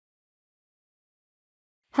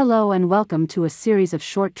Hello and welcome to a series of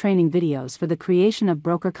short training videos for the creation of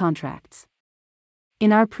broker contracts.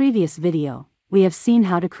 In our previous video, we have seen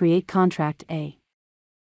how to create contract A.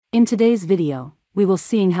 In today's video, we will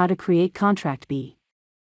see how to create contract B.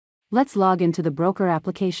 Let's log into the broker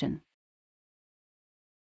application.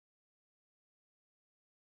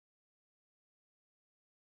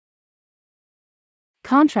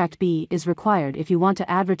 Contract B is required if you want to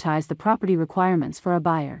advertise the property requirements for a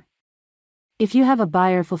buyer. If you have a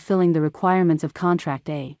buyer fulfilling the requirements of Contract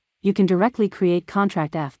A, you can directly create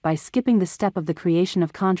Contract F by skipping the step of the creation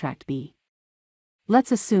of Contract B.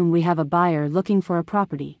 Let's assume we have a buyer looking for a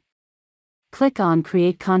property. Click on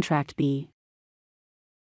Create Contract B.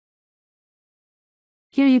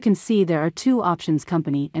 Here you can see there are two options: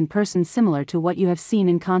 company and person, similar to what you have seen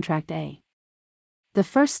in Contract A. The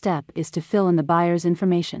first step is to fill in the buyer's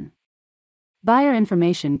information. Buyer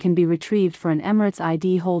information can be retrieved for an Emirates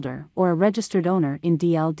ID holder or a registered owner in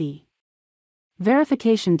DLD.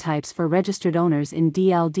 Verification types for registered owners in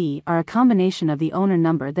DLD are a combination of the owner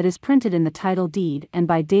number that is printed in the title deed and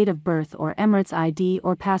by date of birth or Emirates ID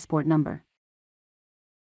or passport number.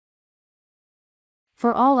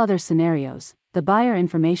 For all other scenarios, the buyer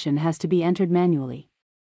information has to be entered manually.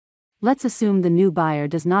 Let's assume the new buyer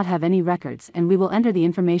does not have any records and we will enter the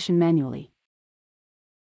information manually.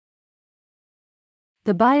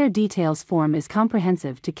 The buyer details form is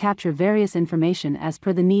comprehensive to capture various information as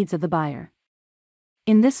per the needs of the buyer.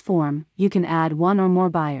 In this form, you can add one or more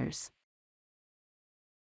buyers.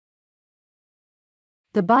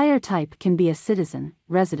 The buyer type can be a citizen,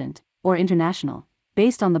 resident, or international.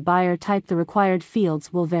 Based on the buyer type, the required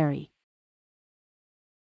fields will vary.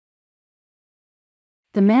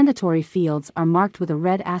 The mandatory fields are marked with a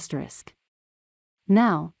red asterisk.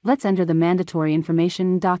 Now, let's enter the mandatory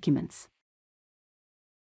information in documents.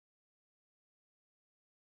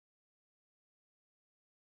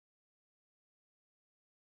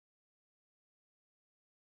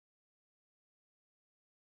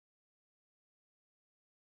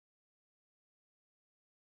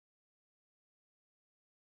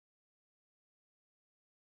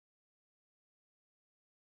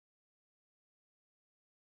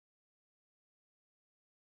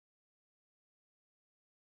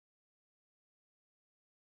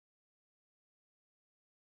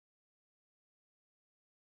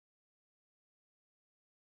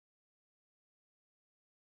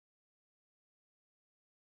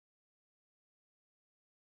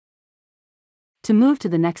 To move to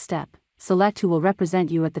the next step, select who will represent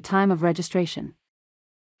you at the time of registration.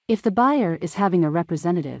 If the buyer is having a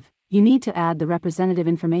representative, you need to add the representative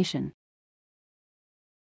information.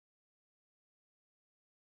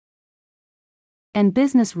 And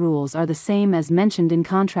business rules are the same as mentioned in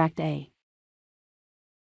Contract A.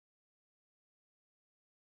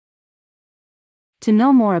 To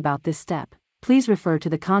know more about this step, please refer to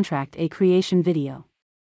the Contract A creation video.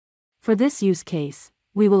 For this use case,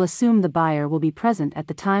 we will assume the buyer will be present at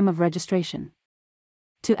the time of registration.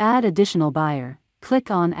 To add additional buyer,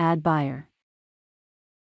 click on Add Buyer.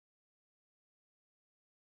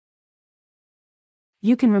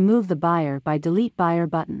 You can remove the buyer by Delete Buyer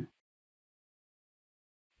button.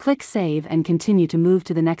 Click Save and continue to move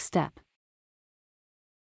to the next step.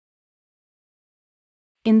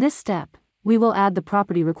 In this step, we will add the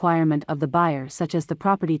property requirement of the buyer, such as the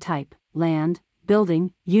property type, land,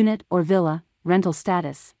 building, unit or villa, rental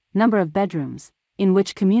status, number of bedrooms, in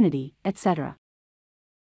which community, etc.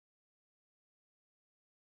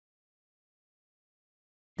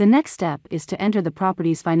 The next step is to enter the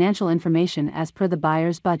property's financial information as per the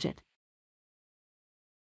buyer's budget.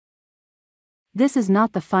 This is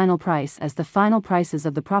not the final price, as the final prices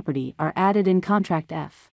of the property are added in Contract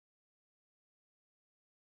F.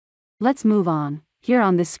 Let's move on. Here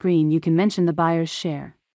on this screen you can mention the buyer's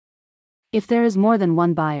share. If there is more than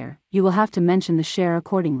one buyer, you will have to mention the share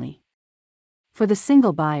accordingly. For the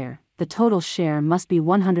single buyer, the total share must be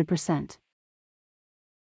 100%.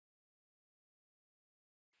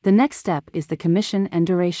 The next step is the commission and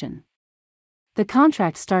duration. The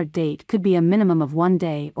contract start date could be a minimum of 1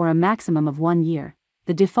 day or a maximum of 1 year.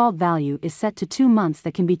 The default value is set to 2 months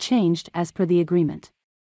that can be changed as per the agreement.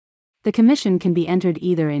 The commission can be entered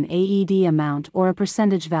either in AED amount or a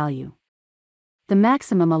percentage value. The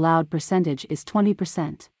maximum allowed percentage is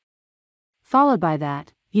 20%. Followed by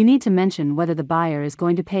that, you need to mention whether the buyer is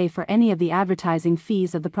going to pay for any of the advertising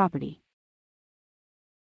fees of the property.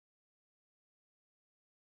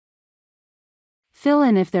 Fill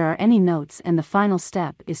in if there are any notes, and the final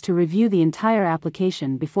step is to review the entire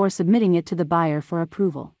application before submitting it to the buyer for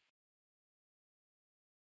approval.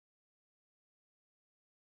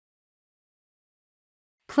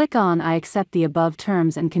 Click on I accept the above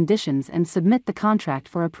terms and conditions and submit the contract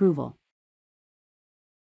for approval.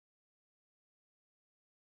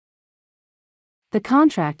 The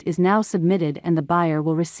contract is now submitted and the buyer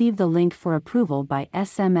will receive the link for approval by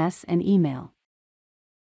SMS and email.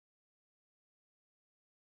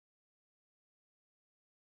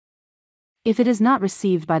 If it is not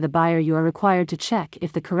received by the buyer, you are required to check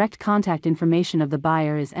if the correct contact information of the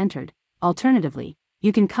buyer is entered. Alternatively,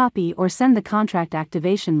 you can copy or send the contract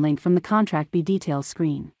activation link from the Contract B details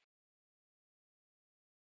screen.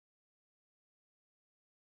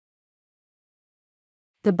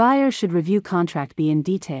 The buyer should review Contract B in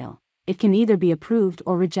detail. It can either be approved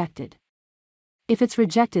or rejected. If it's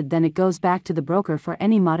rejected, then it goes back to the broker for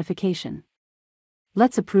any modification.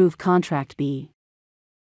 Let's approve Contract B.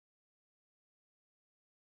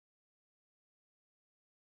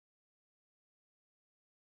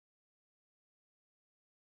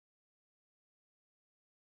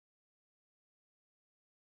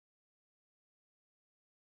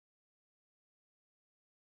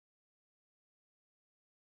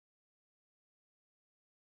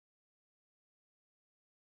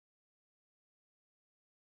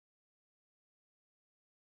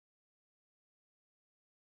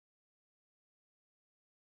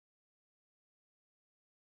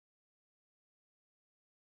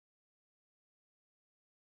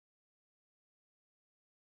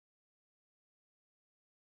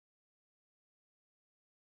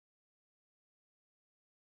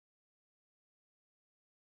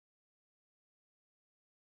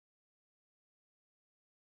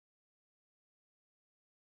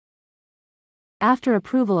 After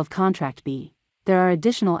approval of Contract B, there are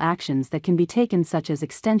additional actions that can be taken, such as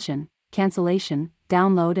extension, cancellation,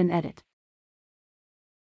 download, and edit.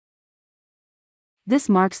 This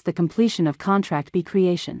marks the completion of Contract B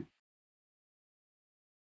creation.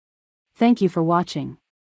 Thank you for watching.